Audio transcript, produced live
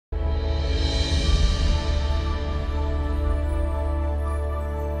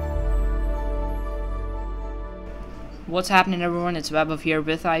What's happening, everyone? It's Web of here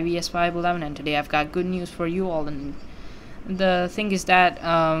with iOS 5.11, and today I've got good news for you all. And the thing is that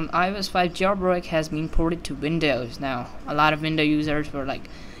iOS 5 jailbreak has been ported to Windows. Now, a lot of Windows users were like,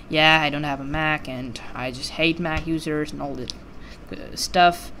 yeah, I don't have a Mac and I just hate Mac users and all this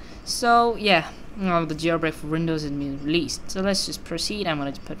stuff. So yeah, the jailbreak for Windows has been released. So let's just proceed. I'm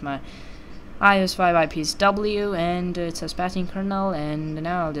going to put my iOS 5 IPSW and it says patching kernel, and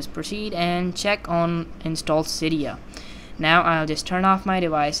now I'll just proceed and check on install Cydia. Now I'll just turn off my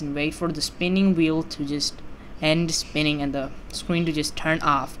device and wait for the spinning wheel to just end spinning and the screen to just turn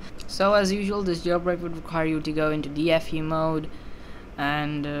off. So as usual, this jailbreak would require you to go into DFU mode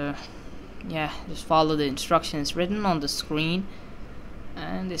and yeah, just follow the instructions written on the screen.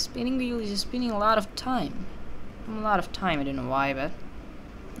 And the spinning wheel is just spinning a lot of time. I don't know why, but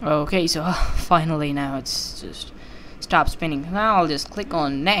okay, so finally now it's just stopped spinning. Now I'll just click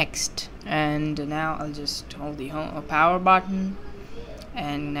on next, and now I'll just hold the power button,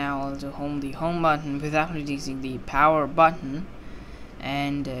 and now I'll just hold the home button without releasing the power button,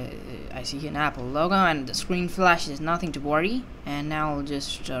 and I see an Apple logo and the screen flashes, nothing to worry. And now I'll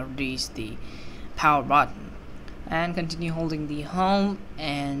just release the power button and continue holding the home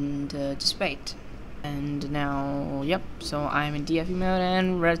and just wait. And now, yep, so I'm in DFU mode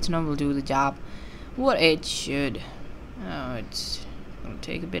and Redsnow will do the job what it should. Oh, it's gonna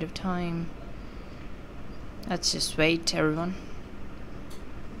take a bit of time. Let's just wait, everyone.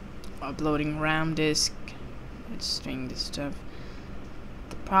 Uploading RAM disk. It's doing this stuff.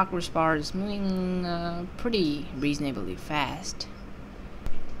 The progress bar is moving pretty reasonably fast.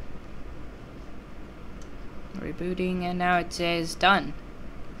 Rebooting, and now it says done.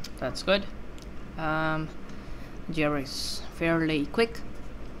 That's good. Jaibreak is fairly quick.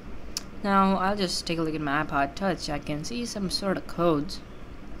 Now I'll just take a look at my iPod Touch. I can see some sort of codes,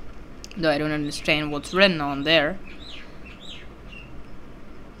 though I don't understand what's written on there.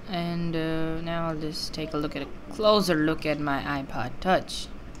 And now I'll just take a closer look at my iPod Touch.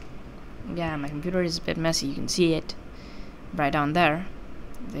 Yeah, my computer is a bit messy. You can see it right on there.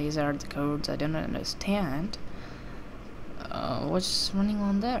 These are the codes I don't understand. What's running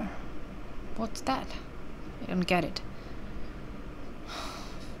on there? What's that? I don't get it.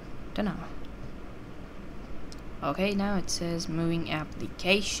 Dunno. Okay, now it says moving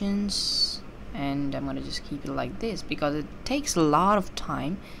applications, and I'm gonna just keep it like this because it takes a lot of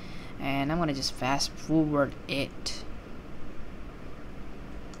time, and I'm gonna just fast forward it.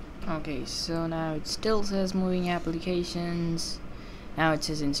 Okay, so now it still says moving applications. Now it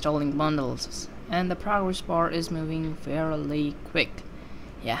says installing bundles, and the progress bar is moving fairly quick.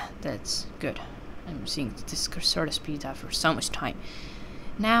 Yeah, that's good. I'm seeing this sort of speed after so much time.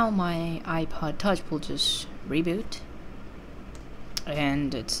 Now my iPod Touch will just reboot,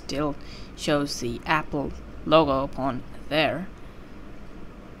 and it still shows the Apple logo upon there.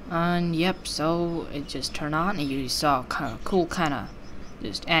 And yep, so it just turned on, and you saw kind of cool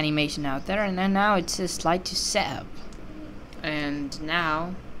just animation out there. And then now it says slide to setup, and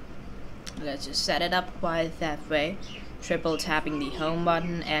now let's just set it up by that way. Triple tapping the home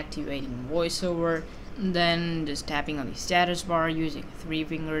button, activating voiceover, then just tapping on the status bar using 3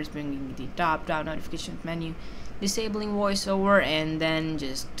 fingers, bringing the top down notifications menu, disabling voiceover, and then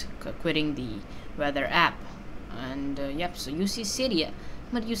just quitting the weather app. And yep, so you see Cydia,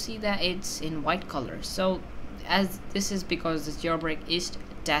 but you see that it's in white color. So as this is because this jailbreak is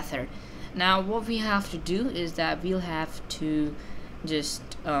tethered. Now what we have to do is that we'll have to just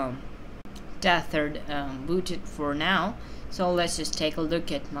tethered boot it for now. So let's just take a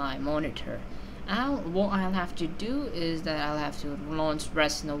look at my monitor. What I'll have to do is that I'll have to launch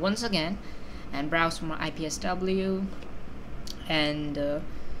Redsnow once again and browse for my IPSW, and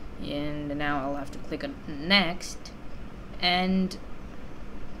now I'll have to click on next, and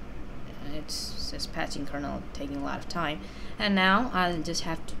it says patching kernel, taking a lot of time. And now I'll just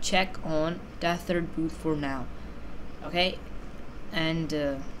have to check on tethered boot for now. Okay,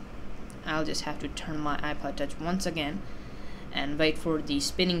 and I'll just have to turn my iPod Touch once again and wait for the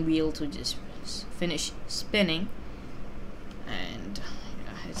spinning wheel to just finish spinning. And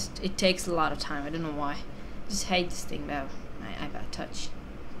yeah, it takes a lot of time. I don't know why. I just hate this thing about my iPod Touch.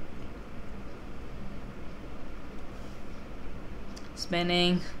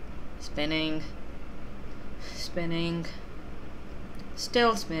 Spinning, spinning, spinning,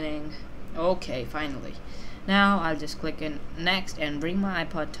 still spinning. Okay, finally. Now I'll just click in next and bring my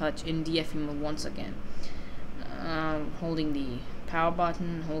iPod Touch in DFU mode once again. Holding the power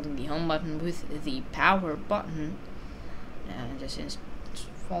button, holding the home button with the power button, and just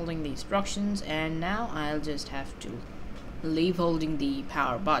following the instructions. And now I'll just have to leave holding the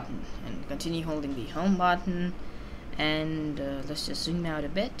power button and continue holding the home button And let's just zoom out a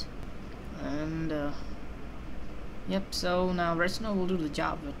bit. And yep, so now Redsnow will do the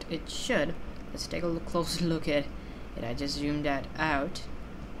job, but it should. Let's take a closer look at it. I just zoomed that out,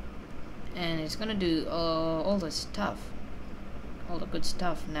 and it's gonna do all the stuff, all the good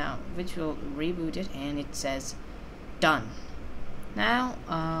stuff now, which will reboot it, and it says done. Now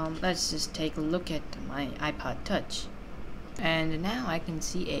let's just take a look at my iPod Touch, and now I can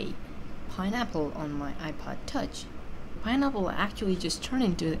see a pineapple on my iPod Touch. Pineapple actually just turned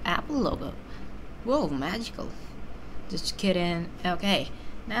into the Apple logo. Whoa, magical. Just kidding. Okay,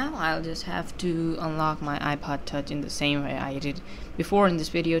 now I'll just have to unlock my iPod Touch in the same way I did before in this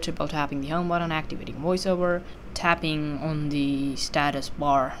video, triple tapping the home button, activating voiceover, tapping on the status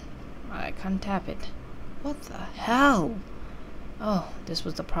bar. I can't tap it. What the hell? Oh, this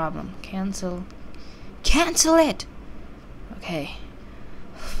was the problem. Cancel it! Okay,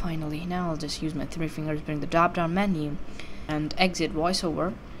 finally. Now I'll just use my 3 fingers, bring the drop down menu and exit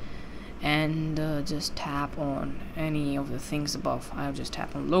voiceover, and just tap on any of the things above. I'll just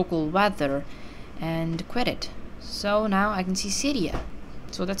tap on local weather and quit it. So now I can see Cydia.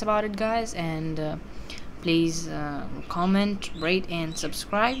 So that's about it, guys, and please comment, rate and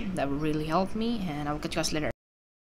subscribe. That would really help me, and I'll catch you guys later.